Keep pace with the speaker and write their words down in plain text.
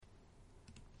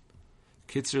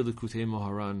Kitzur Likutey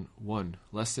Moharan 1,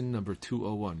 lesson number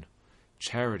 201.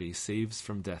 Charity saves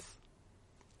from death.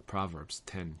 Proverbs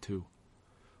 10:2.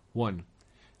 1.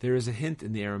 There is a hint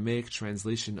in the Aramaic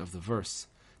translation of the verse.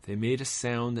 They made a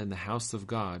sound in the house of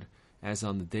God, as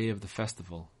on the day of the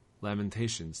festival.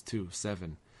 Lamentations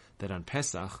 2:7. That on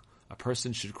Pesach, a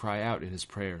person should cry out in his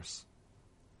prayers.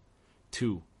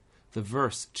 2. The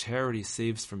verse, charity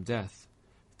saves from death,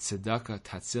 tzedakah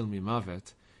tatzil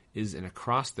mimavet, is an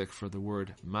acrostic for the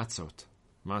word matzot,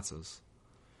 matzahs.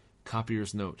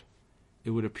 Copyer's note. It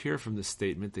would appear from this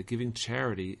statement that giving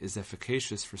charity is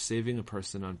efficacious for saving a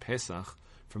person on Pesach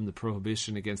from the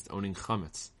prohibition against owning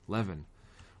chametz, leaven,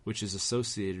 which is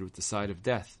associated with the side of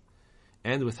death,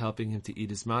 and with helping him to eat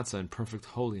his matzah in perfect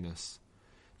holiness.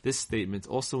 This statement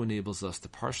also enables us to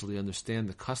partially understand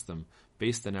the custom,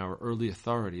 based on our early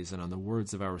authorities and on the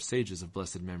words of our sages of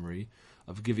blessed memory,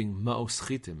 of giving ma'os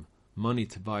chitim, money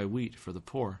to buy wheat for the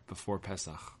poor before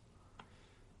Pesach.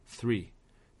 3.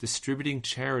 Distributing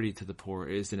charity to the poor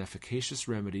is an efficacious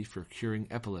remedy for curing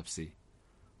epilepsy.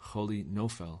 Holy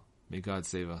Nofel, may God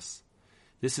save us.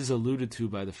 This is alluded to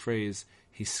by the phrase,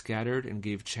 he scattered and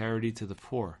gave charity to the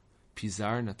poor,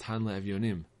 Pizar Natan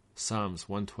le'evyonim, Psalms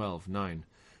 112:9,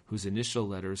 whose initial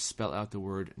letters spell out the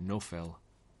word Nofel.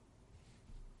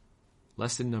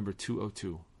 Lesson number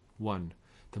 202. 1.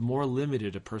 The more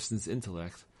limited a person's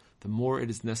intellect, the more it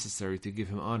is necessary to give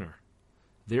him honor.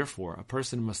 Therefore, a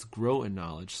person must grow in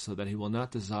knowledge so that he will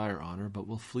not desire honor but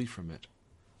will flee from it.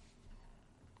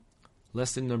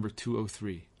 Lesson number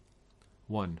 203.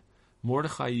 1.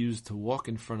 Mordechai used to walk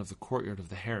in front of the courtyard of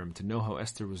the harem to know how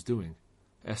Esther was doing.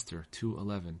 Esther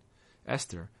 2:11.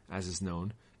 Esther, as is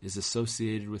known, is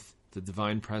associated with the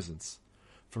divine presence.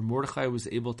 For Mordechai was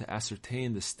able to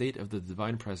ascertain the state of the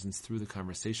divine presence through the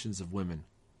conversations of women.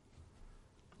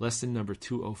 Lesson number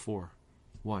 204.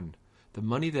 1. The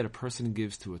money that a person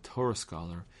gives to a Torah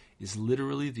scholar is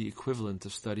literally the equivalent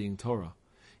of studying Torah.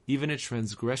 Even a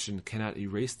transgression cannot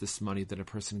erase this money that a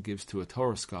person gives to a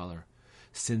Torah scholar,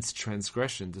 since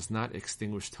transgression does not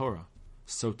extinguish Torah.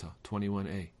 Sota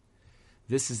 21a.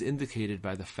 This is indicated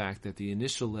by the fact that the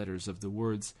initial letters of the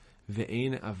words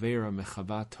Ve'ein Avera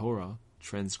Mechabat Torah,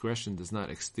 transgression does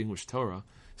not extinguish Torah,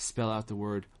 spell out the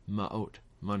word Ma'ot,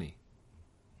 money.